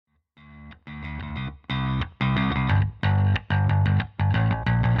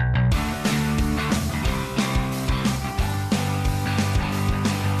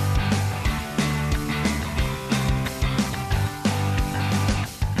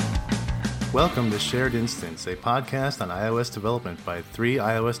Welcome to Shared Instance, a podcast on iOS development by 3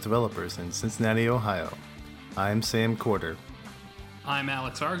 iOS developers in Cincinnati, Ohio. I'm Sam Corder. I'm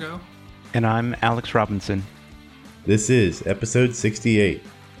Alex Argo. And I'm Alex Robinson. This is episode 68.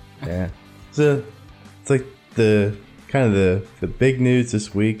 Yeah. So it's like the big news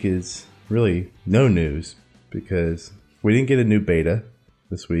this week is really no news because we didn't get a new beta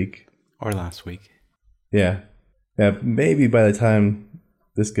this week. Or last week. Yeah. Maybe by the time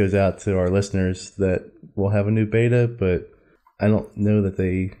this goes out to our listeners that we'll have a new beta, but I don't know that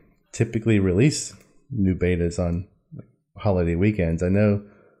they typically release new betas on holiday weekends. I know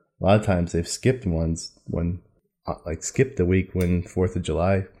a lot of times they've skipped ones skipped the week when 4th of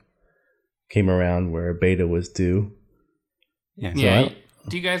July came around where a beta was due. Yeah.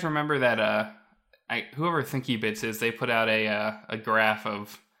 Do you guys remember that whoever ThinkyBits is, they put out a graph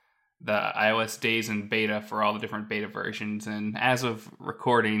of the iOS days in beta for all the different beta versions, and as of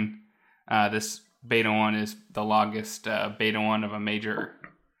recording, this beta 1 is the longest beta 1 of a major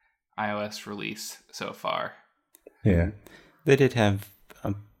iOS release so far. Yeah. They did have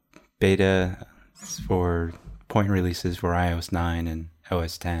a beta for point releases for iOS 9 and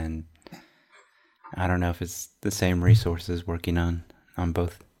OS 10. I don't know if it's the same resources working on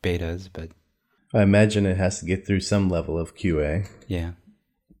both betas, but I imagine it has to get through some level of QA. Yeah.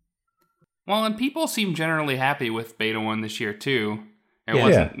 Well, and people seem generally happy with beta 1 this year too.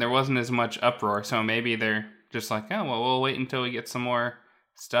 There wasn't as much uproar, so maybe they're just like, oh well, we'll wait until we get some more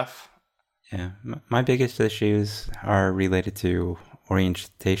stuff. Yeah, my biggest issues are related to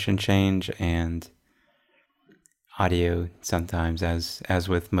orientation change and audio sometimes, as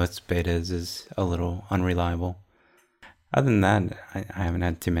with most betas, is a little unreliable. Other than that, I haven't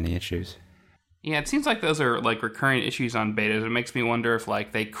had too many issues. Yeah, it seems like those are like recurring issues on betas. It makes me wonder if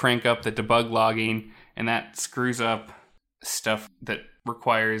like they crank up the debug logging and that screws up stuff that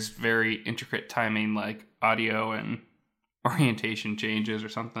requires very intricate timing, like audio and orientation changes or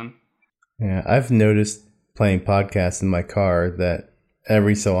something. Yeah, I've noticed playing podcasts in my car that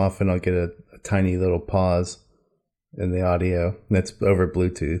every so often I'll get a tiny little pause in the audio. That's over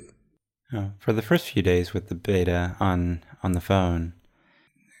Bluetooth. Oh, for the first few days with the beta on the phone,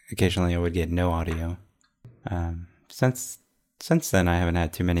 occasionally I would get no audio. Since then, I haven't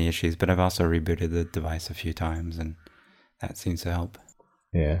had too many issues, but I've also rebooted the device a few times, and that seems to help.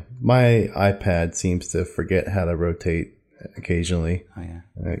 Yeah, my iPad seems to forget how to rotate occasionally. Oh, yeah.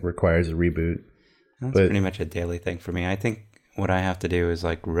 It requires a reboot. That's pretty much a daily thing for me. I think what I have to do is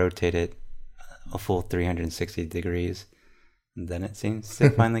like rotate it a full 360 degrees, and then it seems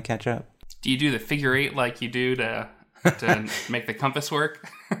to finally catch up. Do you do the figure 8 like you do to make the compass work?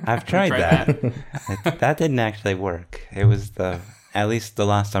 I've tried that. That didn't actually work. It was at least the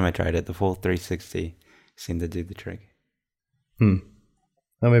last time I tried it, the full 360 seemed to do the trick. Well,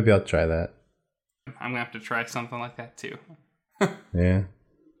 maybe I'll try that. I'm going to have to try something like that too. Yeah.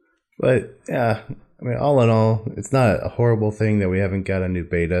 But, yeah, I mean, all in all, it's not a horrible thing that we haven't got a new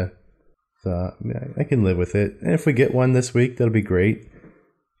beta. So, I mean, I can live with it. And if we get one this week, that'll be great.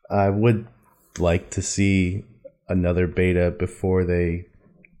 I would like to see another beta before they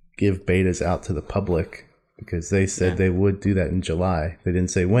give betas out to the public, because they said they would do that in July. They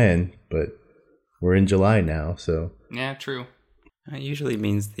didn't say when, but we're in July now, so. Yeah, true. It usually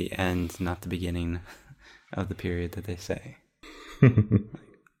means the end, not the beginning of the period that they say.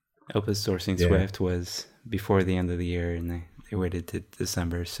 Opus sourcing Swift was before the end of the year, and they waited to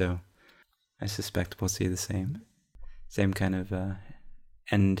December, so I suspect we'll see the same kind of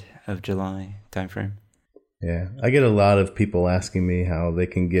end of July timeframe. Yeah, I get a lot of people asking me how they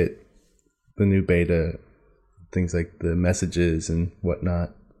can get the new beta, things like the messages and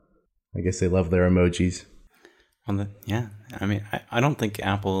whatnot. I guess they love their emojis. Well, I mean, I don't think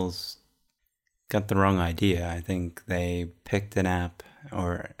Apple's got the wrong idea. I think they picked an app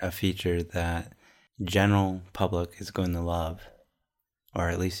or a feature that general public is going to love, or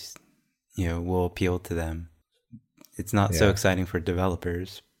at least, will appeal to them. It's not so exciting for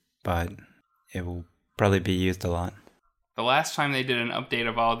developers, but it will probably be used a lot. The last time they did an update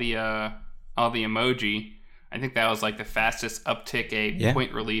of all the emoji, I think that was like the fastest uptick a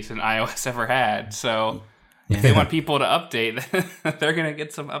point release in iOS ever had. So if they want people to update, they're going to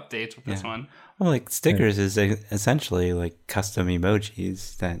get some updates with this one. Well, like stickers is essentially like custom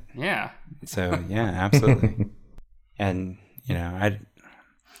emojis that. Yeah. So absolutely. And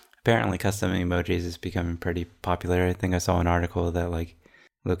apparently custom emojis is becoming pretty popular. I think I saw an article that like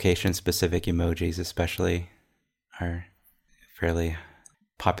location-specific emojis especially are fairly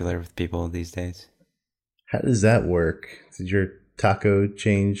popular with people these days. How does that work? Did your taco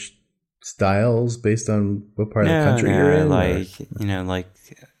change styles based on what part of the country you're in? Like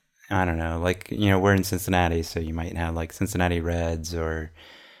I don't know, like, we're in Cincinnati, so you might have like Cincinnati Reds or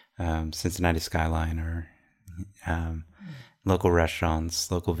Cincinnati Skyline or local restaurants,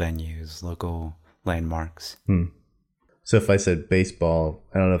 local venues, local landmarks. So if I said baseball,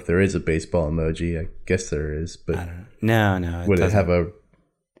 I don't know if there is a baseball emoji. I guess there is, but no. Would it have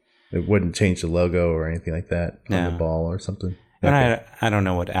it wouldn't change the logo or anything like that on the ball or something? And I don't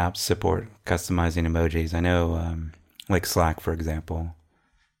know what apps support customizing emojis. I know, like Slack, for example,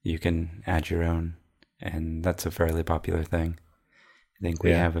 you can add your own, and that's a fairly popular thing. I think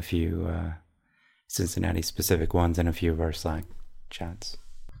we have a few Cincinnati-specific ones in a few of our Slack chats.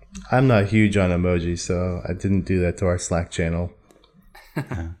 I'm not huge on emojis, so I didn't do that to our Slack channel.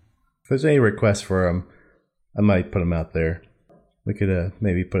 If there's any requests for them, I might put them out there. We could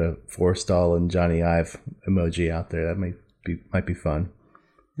maybe put a Forstall and Johnny Ive emoji out there. That might be fun.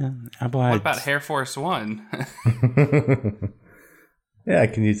 Yeah, what about Air Force One? Yeah, I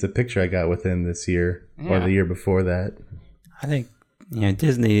can use the picture I got with him this year or the year before that. I think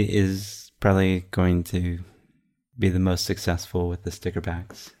Disney is probably going to be the most successful with the sticker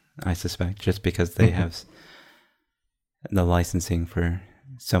packs, I suspect, just because they have the licensing for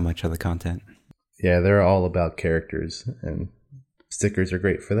so much of the content. Yeah, they're all about characters, and stickers are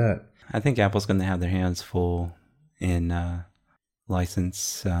great for that. I think Apple's going to have their hands full in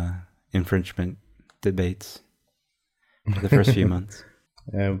license infringement debates for the first few months.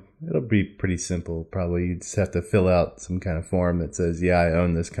 It'll be pretty simple. Probably you just have to fill out some kind of form that says, yeah, I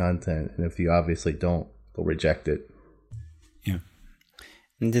own this content. And if you obviously don't, they'll reject it. Yeah.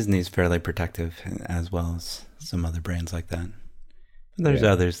 And Disney's fairly protective, as well as some other brands like that. But there's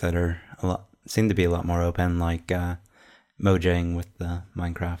others that are seem to be a lot more open, like Mojang with the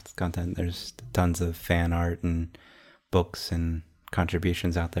Minecraft content. There's tons of fan art and books and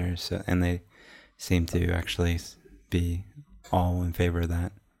contributions out there. And they seem to actually be all in favor of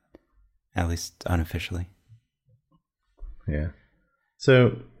that, at least unofficially. Yeah.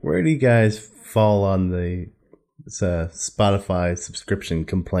 So where do you guys fall on the Spotify subscription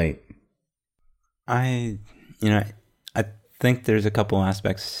complaint? I think there's a couple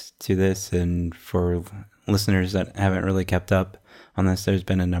aspects to this, and for listeners that haven't really kept up on this, there's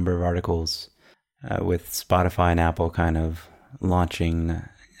been a number of articles with Spotify and Apple kind of launching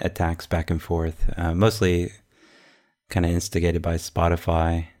attacks back and forth, mostly kind of instigated by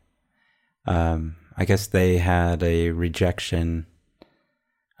Spotify. I guess they had a rejection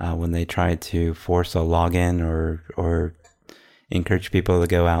when they tried to force a login or encourage people to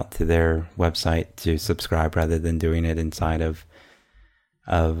go out to their website to subscribe rather than doing it inside of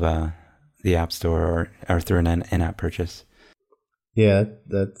the App Store or through an in-app purchase. Yeah,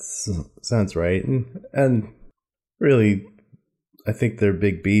 that sounds right. And really, I think their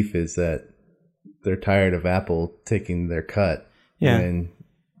big beef is that they're tired of Apple taking their cut when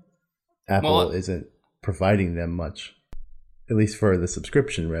Apple isn't providing them much, at least for the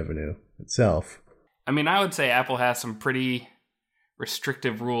subscription revenue itself. I mean, I would say Apple has some pretty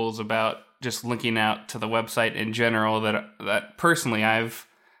restrictive rules about just linking out to the website in general that personally I've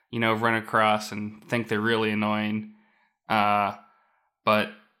run across and think they're really annoying. But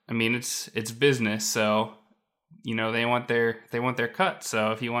I mean, it's business, so they want their cut.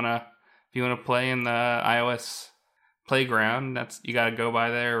 So if you want to play in the iOS playground, you got to go by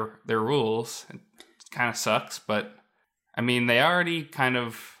their rules. It kind of sucks, but I mean, they already kind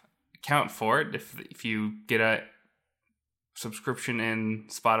of account for it. If you get a subscription in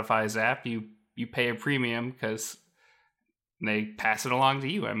Spotify's app, you pay a premium because they pass it along to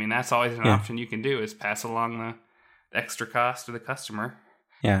you. I mean, that's always an option you can do, is pass along the extra cost to the customer.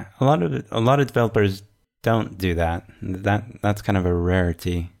 Yeah, a lot of developers don't do that. That's kind of a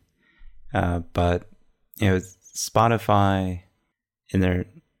rarity. But Spotify in their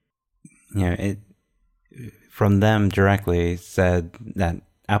from them directly said that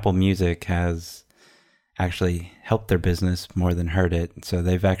Apple Music has actually helped their business more than hurt it. So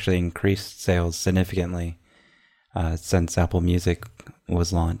they've actually increased sales significantly since Apple Music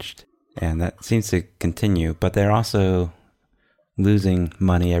was launched. And that seems to continue, but they're also losing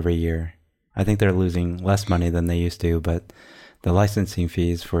money every year. I think they're losing less money than they used to, but the licensing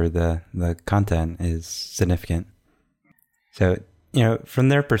fees for the content is significant. So, from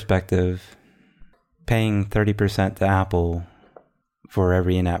their perspective, paying 30% to Apple for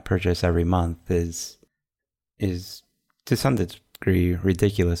every in-app purchase every month is to some degree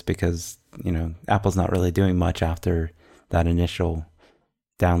ridiculous, because, Apple's not really doing much after that initial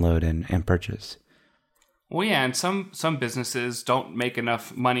download and purchase. Well, yeah, and some businesses don't make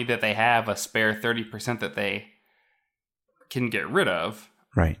enough money that they have a spare 30% that they can get rid of.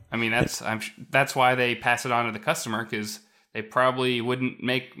 Right. I mean, that's why they pass it on to the customer, because they probably wouldn't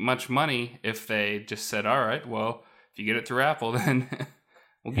make much money if they just said, all right, well, if you get it through Apple, then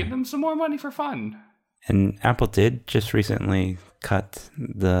we'll give them some more money for fun. And Apple did just recently cut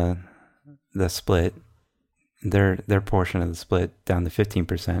the split, their portion of the split down to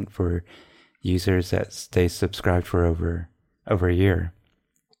 15% for users that stay subscribed for over a year.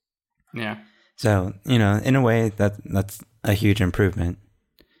 Yeah. So, in a way, that's a huge improvement.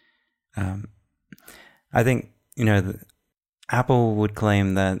 I think, Apple would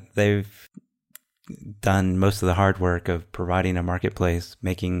claim that they've done most of the hard work of providing a marketplace,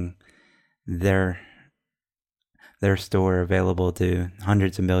 making their store available to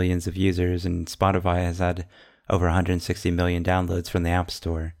hundreds of millions of users, and Spotify has had over 160 million downloads from the App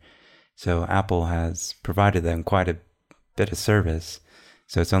Store. So Apple has provided them quite a bit of service.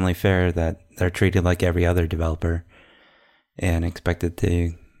 So it's only fair that they're treated like every other developer and expected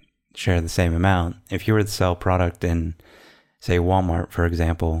to share the same amount. If you were to sell product in, say, Walmart, for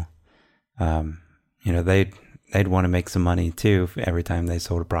example, they'd want to make some money too every time they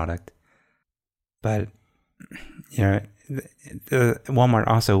sold a product. But Walmart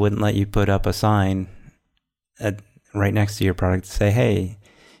also wouldn't let you put up a sign right next to your product to say, "Hey,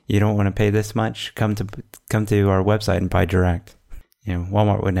 you don't want to pay this much? Come to our website and buy direct."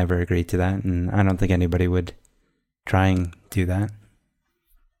 Walmart would never agree to that, and I don't think anybody would try and do that.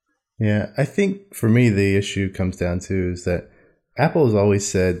 Yeah, I think for me the issue comes down to is that Apple has always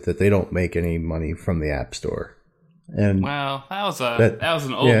said that they don't make any money from the App Store. And well, that was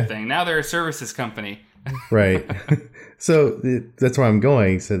an old thing. Now they're a services company. Right. So that's where I'm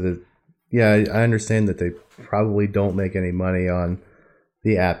going. So that, yeah, I understand that they probably don't make any money on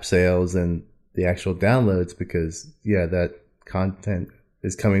the app sales and the actual downloads because, yeah, that content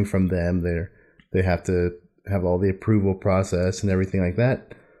is coming from them. They have to have all the approval process and everything like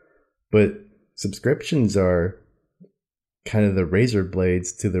that. But subscriptions are kind of the razor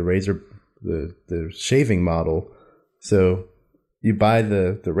blades to the shaving model. So you buy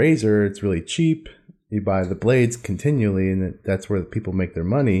the razor, it's really cheap. You buy the blades continually, and that's where people make their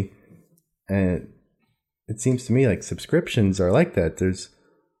money. And it seems to me like subscriptions are like that. There's,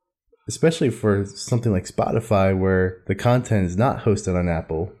 especially for something like Spotify, where the content is not hosted on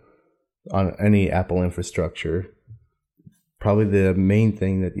Apple, on any Apple infrastructure. Probably the main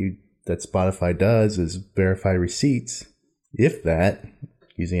thing that Spotify does is verify receipts, if that,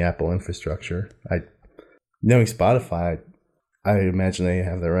 using Apple infrastructure. Knowing Spotify, I imagine they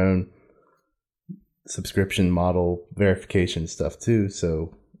have their own subscription model verification stuff too.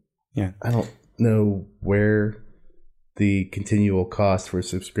 So yeah, I don't know where the continual cost for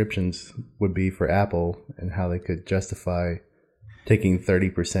subscriptions would be for Apple and how they could justify taking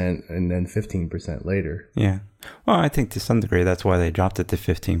 30% and then 15% later. Yeah. Well, I think to some degree that's why they dropped it to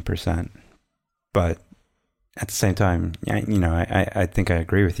 15%. But at the same time, I think I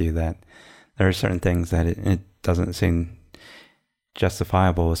agree with you that there are certain things that it doesn't seem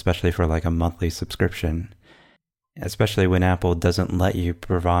justifiable, especially for like a monthly subscription, especially when Apple doesn't let you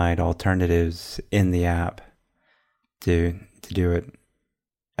provide alternatives in the app to do it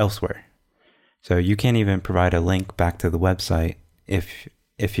elsewhere. So you can't even provide a link back to the website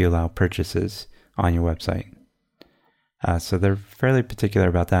if you allow purchases on your website. So they're fairly particular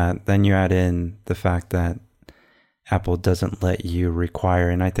about that. Then you add in the fact that Apple doesn't let you require,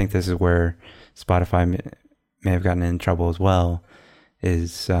 and I think this is where Spotify may have gotten in trouble as well,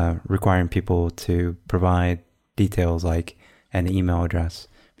 is requiring people to provide details like an email address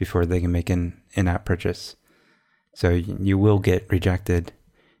before they can make an in-app purchase. So you will get rejected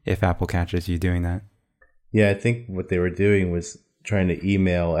if Apple catches you doing that. Yeah, I think what they were doing was trying to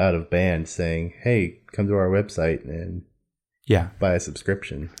email out of band saying, hey, come to our website and buy a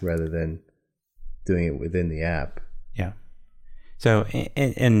subscription rather than doing it within the app. Yeah. So,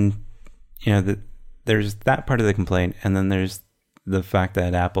 and there's that part of the complaint, and then there's the fact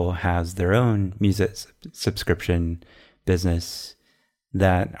that Apple has their own music subscription business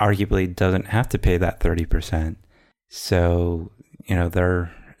that arguably doesn't have to pay that 30%. So,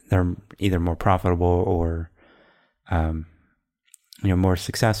 they're either more profitable or, more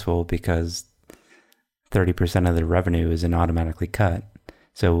successful because 30% of the revenue isn't automatically cut.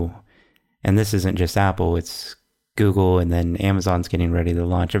 So, and this isn't just Apple, it's Google, and then Amazon's getting ready to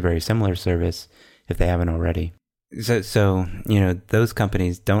launch a very similar service if they haven't already. So those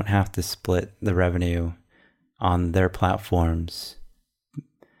companies don't have to split the revenue on their platforms,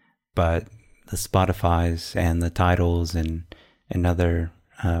 but the Spotifys and the Tidals and other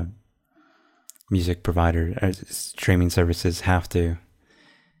music provider or streaming services have to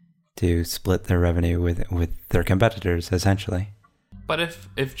split their revenue with their competitors, essentially. But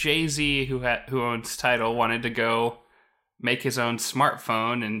if Jay-Z, who owns Tidal, wanted to go make his own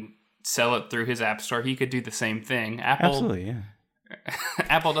smartphone and sell it through his app store, he could do the same thing. Absolutely, yeah.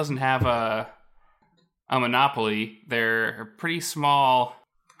 Apple doesn't have a monopoly. They're a pretty small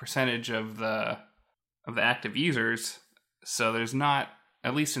percentage of the active users, so there's not,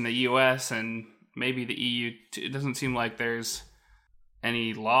 at least in the US and maybe the EU, it doesn't seem like there's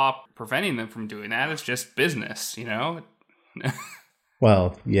any law preventing them from doing that. It's just business, you know?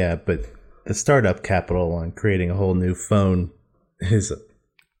 Well, yeah, but the startup capital on creating a whole new phone is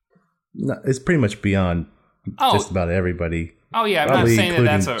pretty much beyond just about everybody. Oh yeah, I'm not saying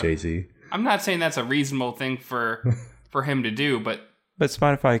that's Jay-Z. I'm not saying that's a reasonable thing for him to do, but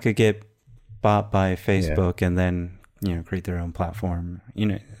Spotify could get bought by Facebook and then, you know, create their own platform. You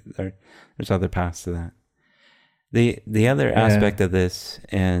know, there's other paths to that. The other aspect of this,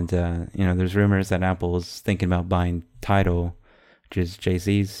 and you know, there's rumors that Apple is thinking about buying Tidal, which is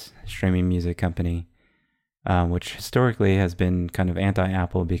Jay-Z's streaming music company, which historically has been kind of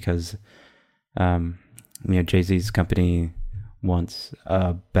anti-Apple because, you know, Jay-Z's company wants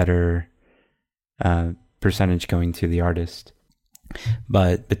a better percentage going to the artist.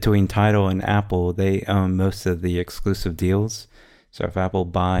 But between Tidal and Apple, they own most of the exclusive deals. So if Apple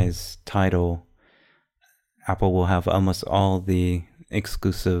buys Tidal, Apple will have almost all the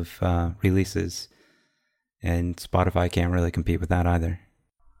exclusive releases, and Spotify can't really compete with that either.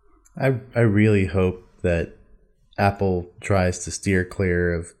 I really hope that Apple tries to steer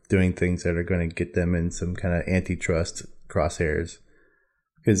clear of doing things that are going to get them in some kind of antitrust crosshairs,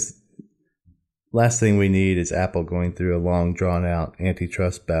 because last thing we need is Apple going through a long, drawn-out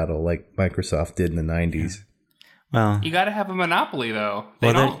antitrust battle like Microsoft did in the 90s. Well, you got to have a monopoly, though.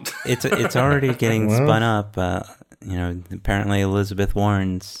 They don't. It's already getting spun up. You know, apparently Elizabeth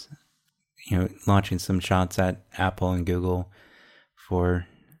Warren's, you know, launching some shots at Apple and Google for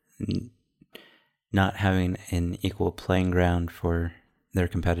not having an equal playing ground for their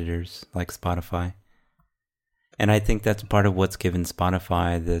competitors like Spotify. And I think that's part of what's given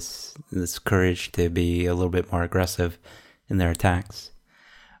Spotify this courage to be a little bit more aggressive in their attacks.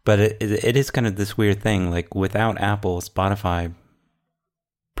 But it is kind of this weird thing. Like, without Apple, Spotify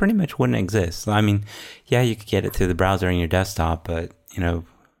pretty much wouldn't exist. I mean, yeah, you could get it through the browser on your desktop, but, you know,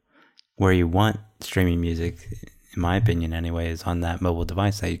 where you want streaming music, in my opinion anyway, is on that mobile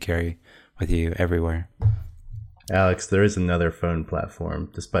device that you carry with you everywhere. Alex, there is another phone platform,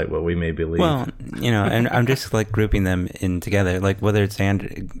 despite what we may believe. Well, you know, and I'm just like grouping them in together. Like, whether it's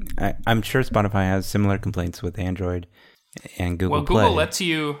Android, I'm sure Spotify has similar complaints with Android and Google Play. Well, Google lets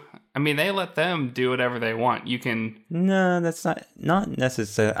you, I mean, they let them do whatever they want. You can... No, that's not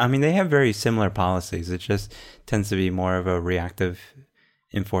necessarily. I mean, they have very similar policies. It just tends to be more of a reactive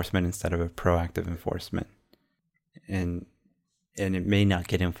enforcement instead of a proactive enforcement. And it may not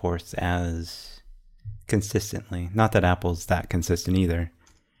get enforced as consistently. Not that Apple's that consistent either.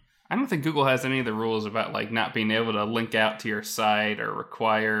 I don't think Google has any of the rules about, like, not being able to link out to your site or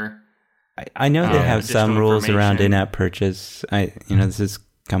require... I know they have some rules around in-app purchase. You know, this has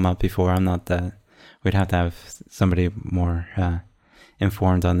come up before. I'm not that. We'd have to have somebody more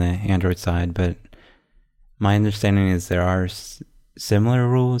informed on the Android side, but my understanding is there are similar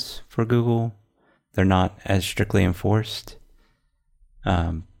rules for Google. They're not as strictly enforced,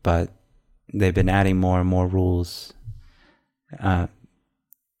 but they've been adding more and more rules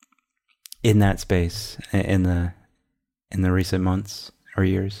in that space in the recent months or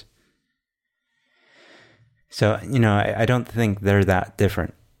years. So, you know, I don't think they're that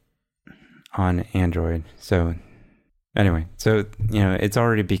different on Android. So, anyway, so, you know, it's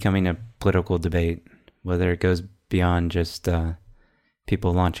already becoming a political debate, whether it goes beyond just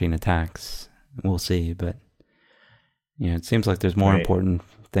people launching attacks. We'll see. But, you know, it seems like there's more important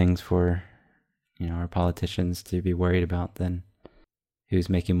things for, you know, our politicians to be worried about than who's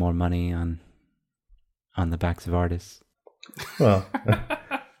making more money on the backs of artists. Well,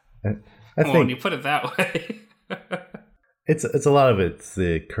 I think when you put it that way. it's a lot of it's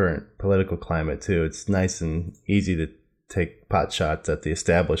the current political climate too. It's nice and easy to take pot shots at the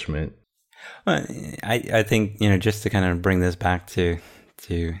establishment. Well, I think, you know, just to kind of bring this back to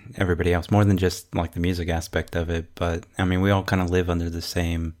everybody else, more than just like the music aspect of it, but I mean, we all kind of live under the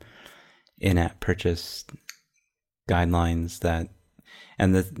same in-app purchase guidelines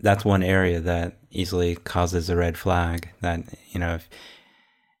that's one area that easily causes a red flag that, you know, if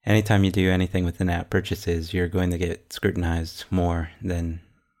anytime you do anything with in-app purchases, you're going to get scrutinized more than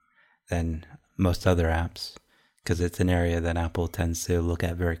most other apps, because it's an area that Apple tends to look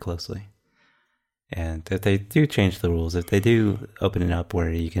at very closely. And if they do change the rules, if they do open it up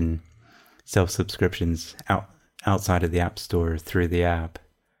where you can sell subscriptions outside of the App Store through the app,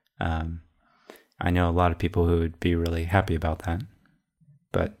 I I know a lot of people who would be really happy about that.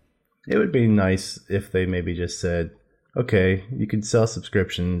 But it would be nice if they maybe just said, okay, you can sell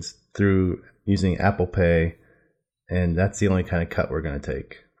subscriptions through using Apple Pay, and that's the only kind of cut we're going to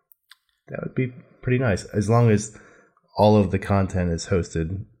take. That would be pretty nice, as long as all of the content is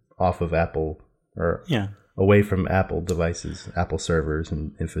hosted off of Apple or away from Apple devices, Apple servers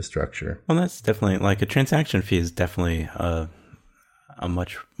and infrastructure. Well, that's definitely, like, a transaction fee is definitely a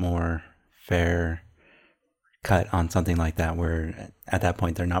much more fair cut on something like that, where at that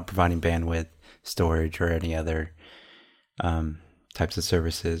point they're not providing bandwidth, storage, or any other types of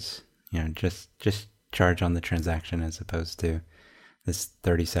services. Just charge on the transaction as opposed to this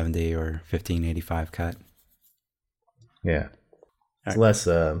 3070 or 1585 cut. Yeah, it's less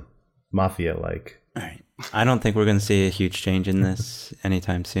mafia-like. All right. I don't think we're going to see a huge change in this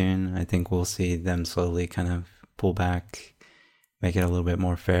anytime soon. I think we'll see them slowly kind of pull back, make it a little bit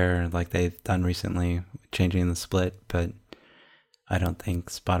more fair, like they've done recently, changing the split. But I don't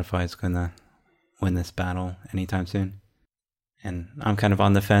think Spotify is going to win this battle anytime soon. And I'm kind of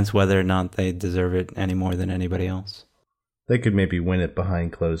on the fence whether or not they deserve it any more than anybody else. They could maybe win it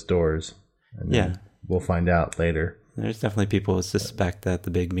behind closed doors. And then we'll find out later. There's definitely people who suspect that the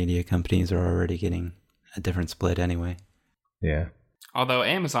big media companies are already getting a different split anyway. Yeah. Although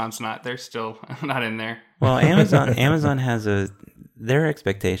Amazon's not, they're still not in there. Well, Amazon has their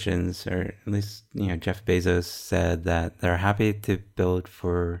expectations, or at least, Jeff Bezos said that they're happy to build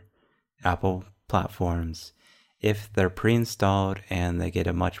for Apple platforms if they're pre-installed and they get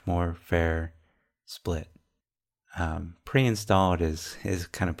a much more fair split. Pre-installed is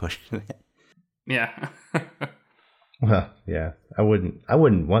kind of pushing it. Yeah. Well, yeah. I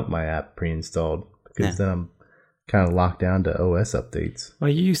wouldn't want my app pre-installed, because then I'm kind of locked down to OS updates.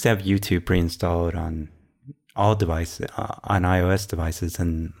 Well, you used to have YouTube pre-installed on all devices, on iOS devices,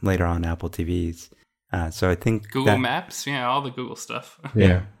 and later on Apple TVs. So I think Google Maps, all the Google stuff.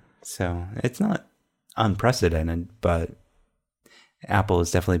 Yeah. So it's not unprecedented, but Apple has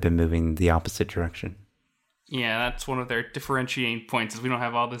definitely been moving the opposite direction. Yeah, that's one of their differentiating points, is we don't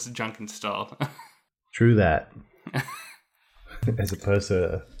have all this junk installed. True that. As opposed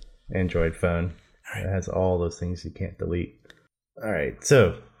to an Android phone. It has all those things you can't delete. All right,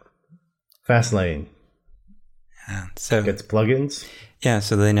 so Fastlane. So gets plugins. Yeah,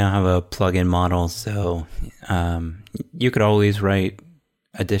 so they now have a plugin model. So you could always write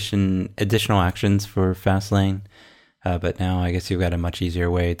additional actions for Fastlane, but now I guess you've got a much easier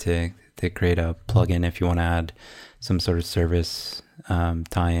way to create a plugin if you want to add some sort of service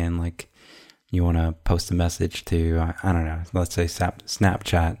tie-in, like you want to post a message to, I don't know, let's say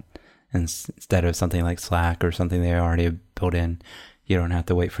Snapchat, instead of something like Slack or something they already have built in. You don't have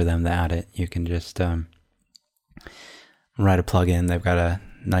to wait for them to add it. You can just write a plugin. They've got a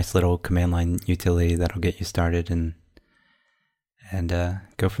nice little command line utility that'll get you started and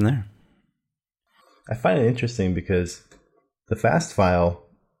go from there. I find it interesting because the fast file,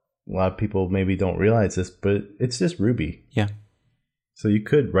 a lot of people maybe don't realize this, but it's just Ruby. Yeah. So you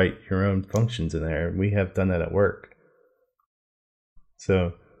could write your own functions in there. We have done that at work.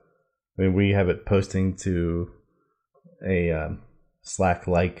 So we have it posting to a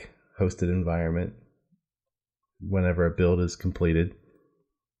Slack-like hosted environment whenever a build is completed.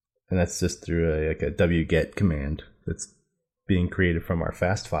 And that's just through a wget command that's being created from our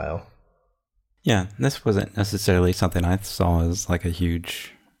fast file. Yeah, this wasn't necessarily something I saw as like a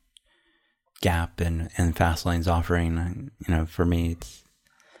huge gap in Fastlane's offering. For me,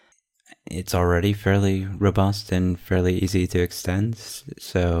 it's already fairly robust and fairly easy to extend.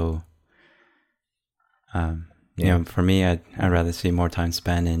 So, for me, I'd rather see more time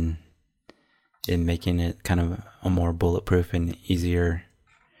spent in making it kind of a more bulletproof and easier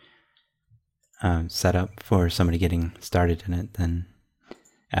setup for somebody getting started in it than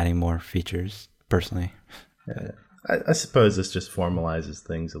adding more features, personally. Yeah. I suppose this just formalizes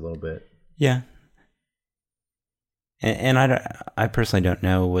things a little bit. Yeah. And I personally don't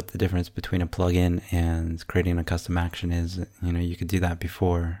know what the difference between a plugin and creating a custom action is. You could do that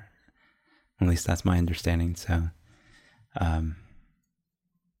before. At least that's my understanding. So,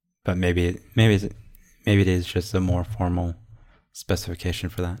 but maybe it is just a more formal specification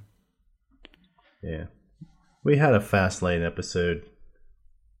for that. Yeah. We had a Fastlane episode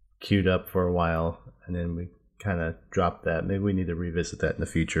queued up for a while, and then we kind of dropped that. Maybe we need to revisit that in the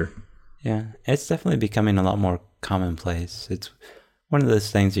future. Yeah, it's definitely becoming a lot more commonplace. It's one of those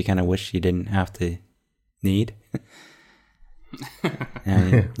things you kind of wish you didn't have to need.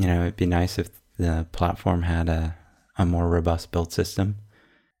 It'd be nice if the platform had a more robust build system.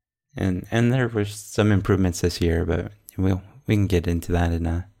 And there were some improvements this year, but we can get into that in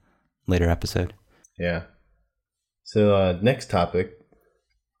a later episode. Yeah. So next topic,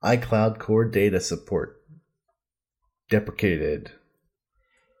 iCloud core data support deprecated.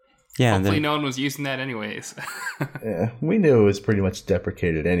 Yeah, Hopefully no one was using that anyways. Yeah, we knew it was pretty much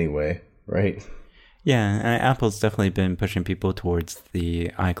deprecated anyway, right? yeah. Apple's definitely been pushing people towards the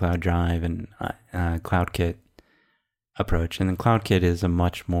iCloud Drive and CloudKit approach, and then CloudKit is a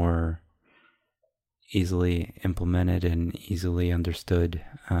much more easily implemented and easily understood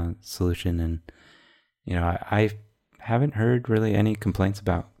solution. And I haven't heard really any complaints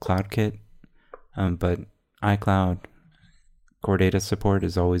about CloudKit, but iCloud core data support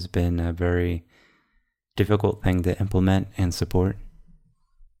has always been a very difficult thing to implement and support.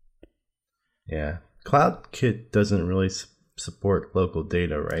 Yeah. CloudKit doesn't really support local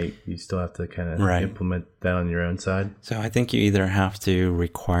data, right? You still have to kind of implement that on your own side. So I think you either have to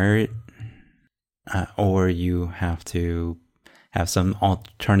require it or you have to have some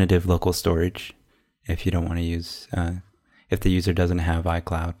alternative local storage if you don't want to use, if the user doesn't have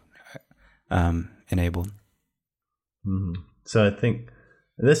iCloud enabled. Mm-hmm. So I think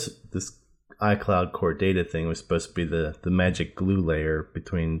this iCloud core data thing was supposed to be the magic glue layer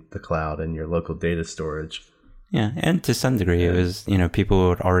between the cloud and your local data storage. Yeah, and to some degree, it was, people who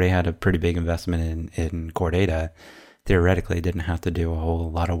had already had a pretty big investment in core data theoretically didn't have to do a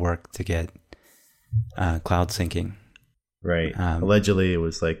whole lot of work to get cloud syncing. Right. Allegedly, it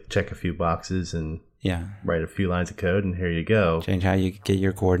was like check a few boxes and write a few lines of code, and here you go. Change how you get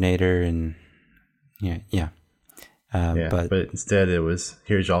your coordinator, and but instead it was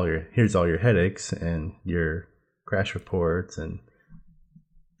here's all your headaches and your crash reports and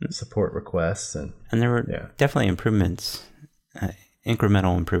support requests, and there were definitely improvements,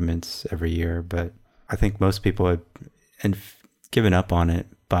 incremental improvements every year. But I think most people had given up on it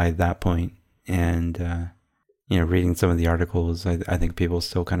by that point, and reading some of the articles, I think people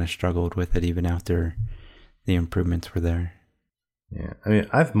still kind of struggled with it even after the improvements were there. Yeah, I mean,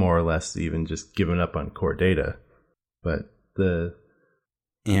 I've more or less even just given up on core data. But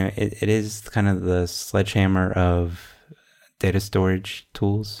it is kind of the sledgehammer of data storage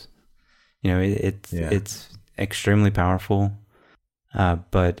tools. It's extremely powerful.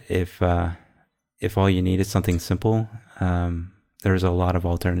 But if all you need is something simple, there's a lot of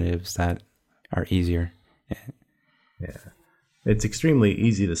alternatives that are easier. Yeah, it's extremely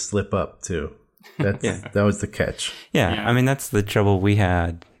easy to slip up too. That was the catch. Yeah, I mean that's the trouble we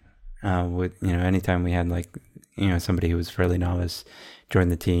had with anytime we had somebody who was fairly novice join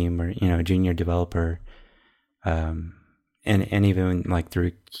the team, or a junior developer, and even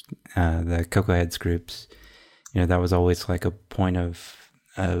through the Cocoa Heads groups, that was always like a point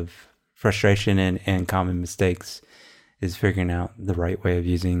of frustration and common mistakes, is figuring out the right way of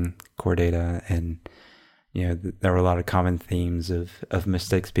using core data. And there were a lot of common themes of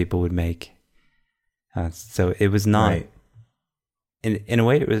mistakes people would make. So it was not. Right. In a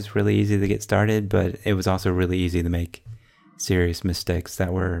way, it was really easy to get started, but it was also really easy to make serious mistakes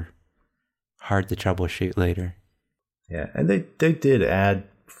that were hard to troubleshoot later. Yeah, and they did add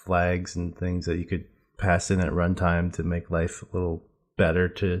flags and things that you could pass in at runtime to make life a little better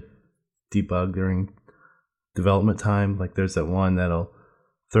to debug during development time. Like there's that one that'll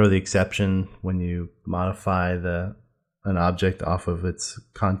throw the exception when you modify an object off of its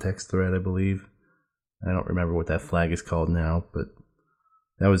context thread, I believe. I don't remember what that flag is called now, but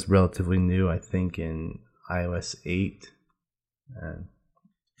that was relatively new, I think, in iOS 8.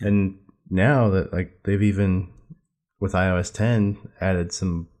 And now that they've even, with iOS 10, added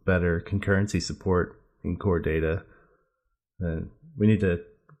some better concurrency support in core data. And we need to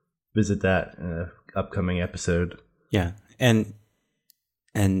visit that in an upcoming episode. Yeah, and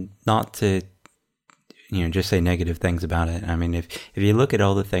not to just say negative things about it. I mean, if you look at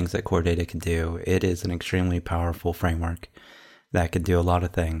all the things that core data can do, it is an extremely powerful framework that could do a lot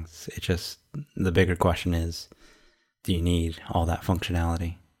of things. It just, the bigger question is, do you need all that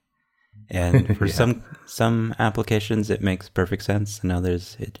functionality? And for some applications, it makes perfect sense, and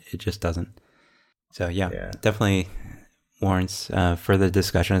others, it just doesn't. So definitely warrants further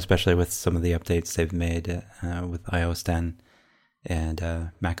discussion, especially with some of the updates they've made with iOS 10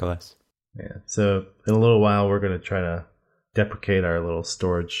 and macOS. Yeah. So in a little while, we're going to try to deprecate our little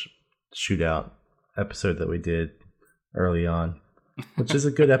storage shootout episode that we did early on, which is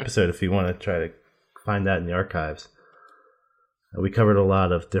a good episode if you want to try to find that in the archives. We covered a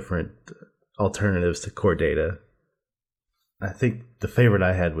lot of different alternatives to core data. I think the favorite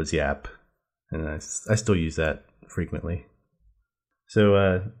I had was Yap, and I still use that frequently.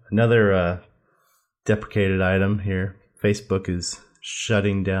 So another deprecated item here. Facebook is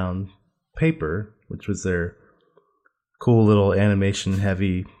shutting down Paper, which was their cool little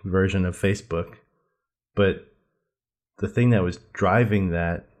animation-heavy version of Facebook. But the thing that was driving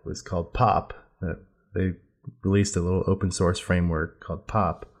that was called POP. They released a little open source framework called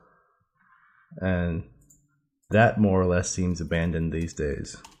POP. And that more or less seems abandoned these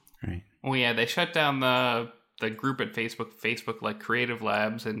days. Right. Well, yeah, they shut down the group at Facebook like Creative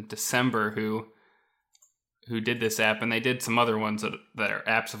Labs in December, who did this app, and they did some other ones that are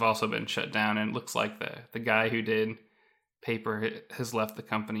apps have also been shut down. And it looks like the guy who did Paper has left the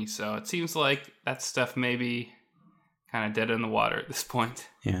company, so it seems like that stuff may be kind of dead in the water at this point.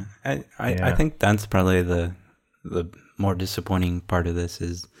 Yeah, I think that's probably the more disappointing part of this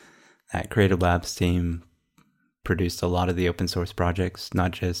is that Creative Labs team produced a lot of the open source projects,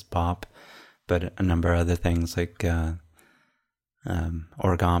 not just POP, but a number of other things like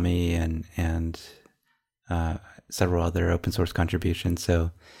Origami and several other open source contributions.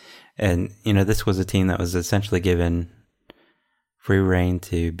 So, and this was a team that was essentially given free reign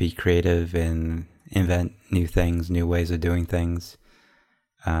to be creative and invent new things, new ways of doing things.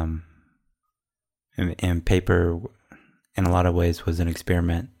 And Paper, in a lot of ways, was an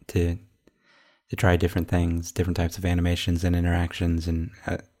experiment to try different things, different types of animations and interactions, and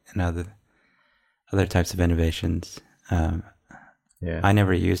other types of innovations. I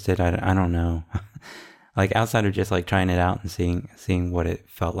never used it. I don't know. Like outside of just like trying it out and seeing what it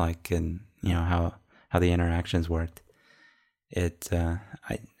felt like, and how the interactions worked. I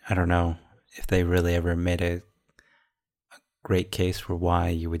don't know if they really ever made a great case for why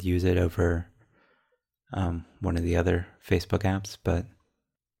you would use it over one of the other Facebook apps,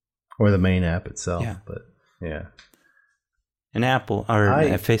 or the main app itself. Yeah. But yeah, and Apple or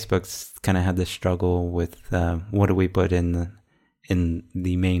Facebook's kind of had this struggle with what do we put in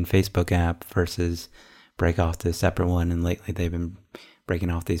the main Facebook app versus break off the separate one. And lately they've been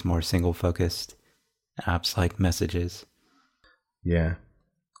breaking off these more single focused apps like Messages. Yeah,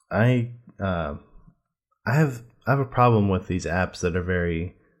 I have a problem with these apps that are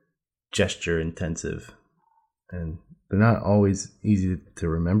very gesture intensive, and they're not always easy to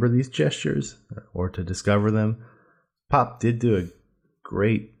remember these gestures or to discover them. POP did do a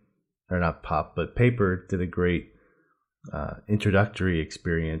great, or not POP, but Paper did a great introductory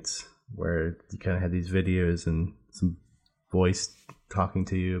experience where you kind of had these videos and some voice talking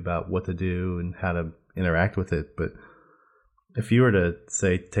to you about what to do and how to interact with it. But if you were to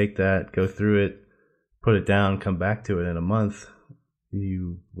say, take that, go through it, put it down, come back to it in a month,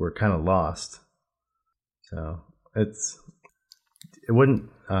 you were kind of lost. So it wouldn't.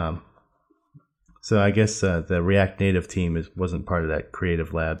 So I guess the React Native team wasn't part of that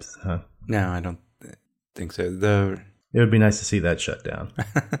Creative Labs, huh? No, I don't think so. It would be nice to see that shut down.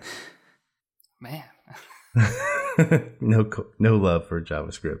 Man. No love for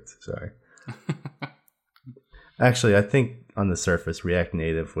JavaScript. Sorry. Actually, I think on the surface, React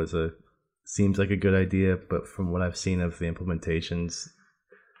Native seems like a good idea, but from what I've seen of the implementations,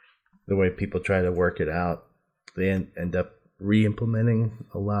 the way people try to work it out, they end up re-implementing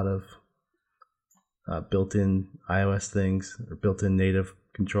a lot of built-in iOS things or built-in native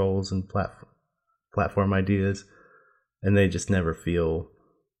controls and platform ideas, and they just never feel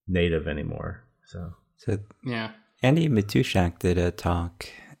native anymore. So yeah, Andy Matuszak did a talk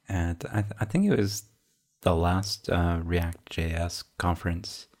at I think it was the last React.js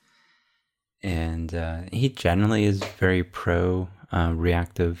conference, and he generally is very pro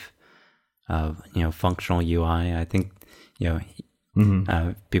reactive, functional UI. I think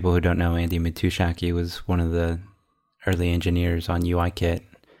people who don't know Andy Matuszak, he was one of the early engineers on UIKit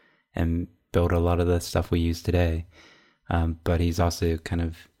and built a lot of the stuff we use today. But he's also kind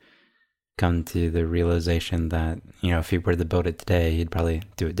of come to the realization that, if he were to build it today, he'd probably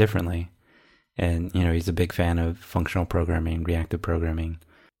do it differently. And, he's a big fan of functional programming, reactive programming.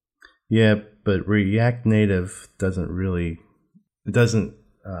 Yeah, but React Native the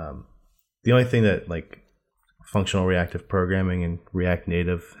only thing that like functional reactive programming and React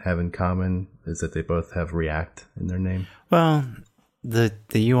Native have in common is that they both have React in their name. Well, the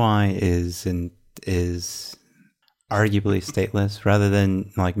UI is arguably stateless. Rather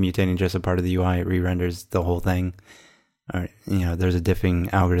than like mutating just a part of the UI, it re-renders the whole thing. Or, there's a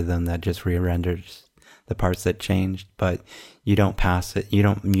diffing algorithm that just re-renders the parts that changed, but you don't pass it. You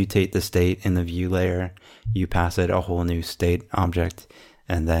don't mutate the state in the view layer. You pass it a whole new state object,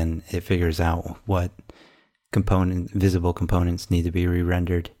 and then it figures out what visible components need to be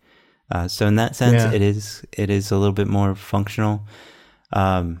re-rendered. So in that sense, it is a little bit more functional.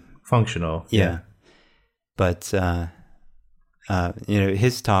 Functional, yeah. But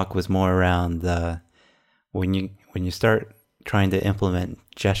his talk was more around when you start trying to implement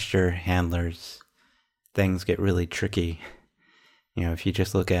gesture handlers, things get really tricky. if you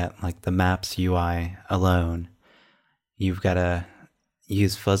just look at like the Maps UI alone, you've got to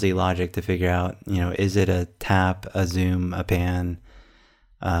use fuzzy logic to figure out, is it a tap, a zoom, a pan?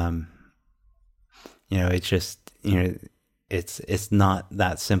 It's just, it's not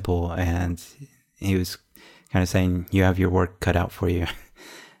that simple. And he was kind of saying you have your work cut out for you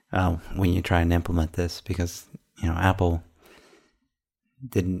when you try and implement this, because, Apple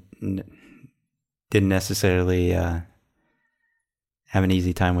didn't necessarily have an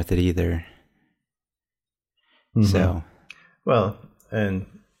easy time with it either. Mm-hmm. So, well, and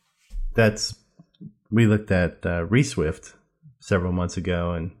we looked at ReSwift several months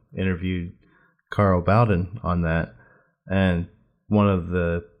ago and interviewed Carl Bowden on that, and one of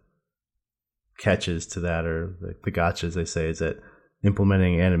the catches to that, or the gotchas they say, is that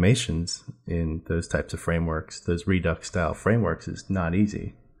implementing animations in those types of frameworks, those Redux style frameworks, is not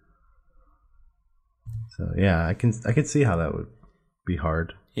easy. So yeah, I can see how that would be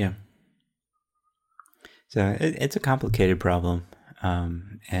hard. Yeah. So it's a complicated problem,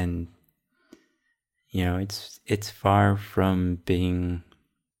 and it's far from being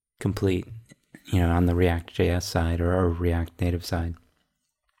complete, on the React.js side or React Native side.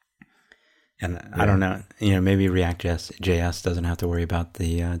 And I don't know, maybe React.js doesn't have to worry about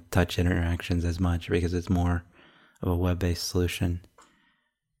the touch interactions as much because it's more of a web-based solution.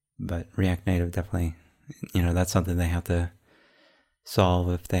 But React Native definitely, that's something they have to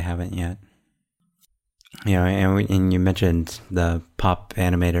solve if they haven't yet. And you mentioned the pop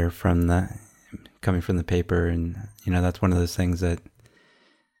animator coming from the paper, and that's one of those things that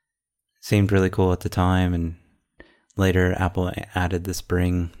seemed really cool at the time, and later Apple added the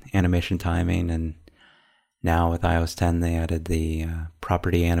Spring animation timing, and now with iOS 10 they added the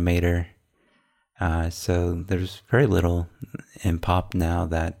property animator. So there's very little in pop now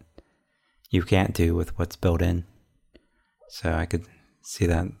that you can't do with what's built in. So I could see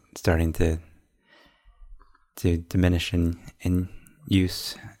that starting to diminish in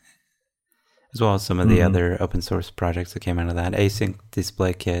use, as well as some of the other open source projects that came out of that. Async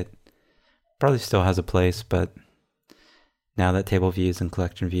Display Kit probably still has a place, but now that table views and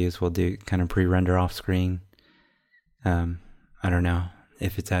collection views will do kind of pre-render off screen, I don't know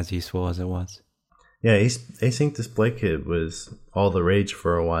if it's as useful as it was. Yeah, Async Display Kit was all the rage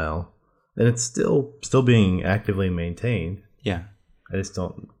for a while, and it's still being actively maintained. Yeah. I just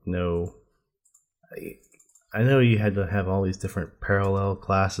don't know. I know you had to have all these different parallel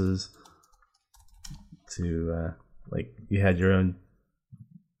classes to, you had your own,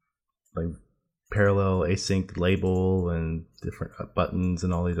 parallel async label and different buttons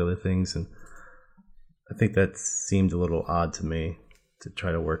and all these other things. And I think that seemed a little odd to me to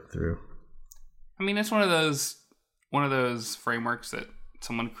try to work through. I mean, it's one of those frameworks that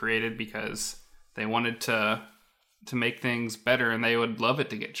someone created because they wanted to make things better, and they would love it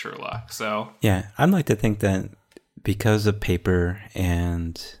to get Sherlock. So yeah, I'd like to think that because of Paper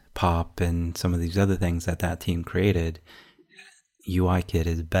and Pop and some of these other things that team created, UIKit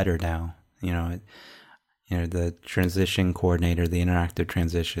is better now. The transition coordinator, the interactive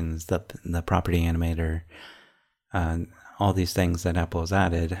transitions, the property animator, all these things that Apple has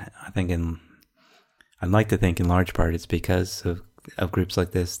added. I'd like to think in large part it's because of groups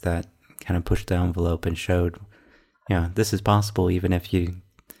like this that kind of pushed the envelope and showed, this is possible even if you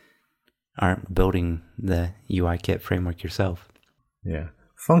aren't building the UIKit framework yourself. Yeah.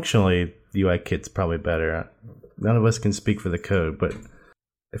 Functionally, UIKit's probably better. None of us can speak for the code, but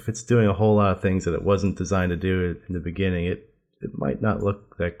if it's doing a whole lot of things that it wasn't designed to do in the beginning, it might not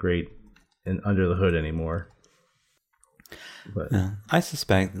look that great under the hood anymore. But I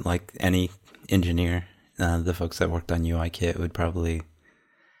suspect, like any engineer, the folks that worked on UIKit would probably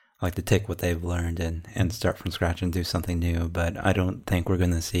like to take what they've learned and start from scratch and do something new. But I don't think we're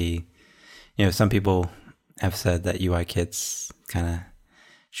going to see, some people have said that UIKit's kind of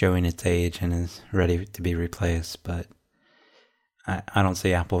showing its age and is ready to be replaced, but I don't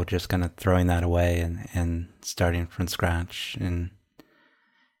see Apple just kind of throwing that away and starting from scratch. And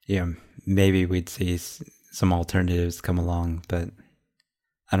maybe we'd see some alternatives come along, but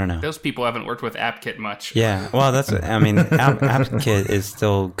I don't know. Those people haven't worked with AppKit much. Yeah, well, AppKit is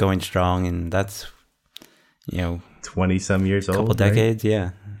still going strong, and that's 20 some years old, a couple decades, right?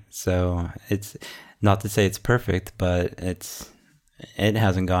 Yeah. So it's not to say it's perfect, but it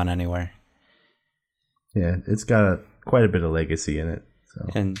hasn't gone anywhere. Yeah, it's got quite a bit of legacy in it. So.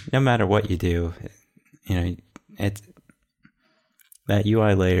 And no matter what you do, it's that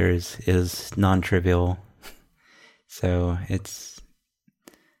UI layer is non-trivial. So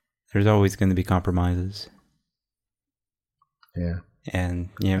there's always going to be compromises. Yeah. And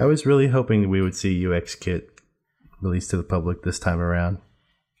I was really hoping we would see UXKit released to the public this time around.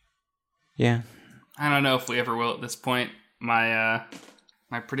 Yeah. I don't know if we ever will at this point. My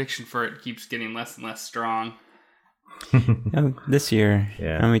prediction for it keeps getting less and less strong. This year,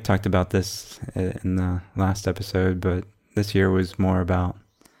 Yeah. and we talked about this in the last episode, but this year was more about,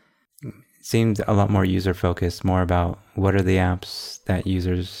 seemed a lot more user focused, more about what are the apps that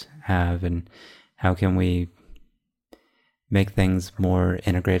users have and how can we make things more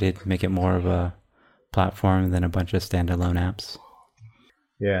integrated, make it more of a platform than a bunch of standalone apps.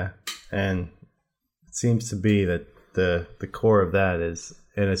 Yeah, and it seems to be that the core of that is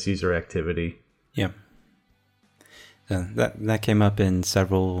NS user activity. Yep. So that came up in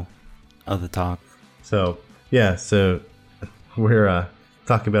several of the talk. So we're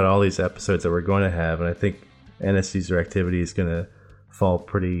talking about all these episodes that we're going to have, and I think NS user activity is going to fall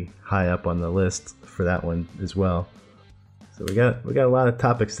pretty high up on the list for that one as well. So we got a lot of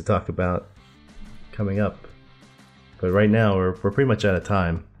topics to talk about coming up, but right now we're pretty much out of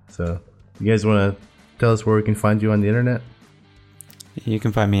time. So you guys want to tell us where we can find you on the internet? You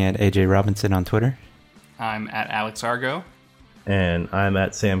can find me at AJ Robinson on Twitter. I'm at Alex Argo. And I'm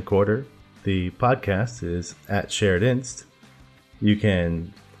at Sam Quarter. The podcast is at Shared Inst. You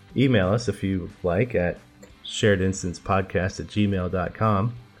can email us if you like at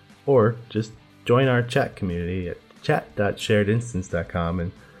sharedinstancepodcast@gmail.com, or just join our chat community at chat.sharedinstance.com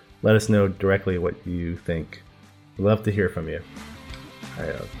and let us know directly what you think. We'd love to hear from you. All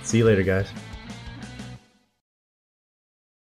right, see you later, guys.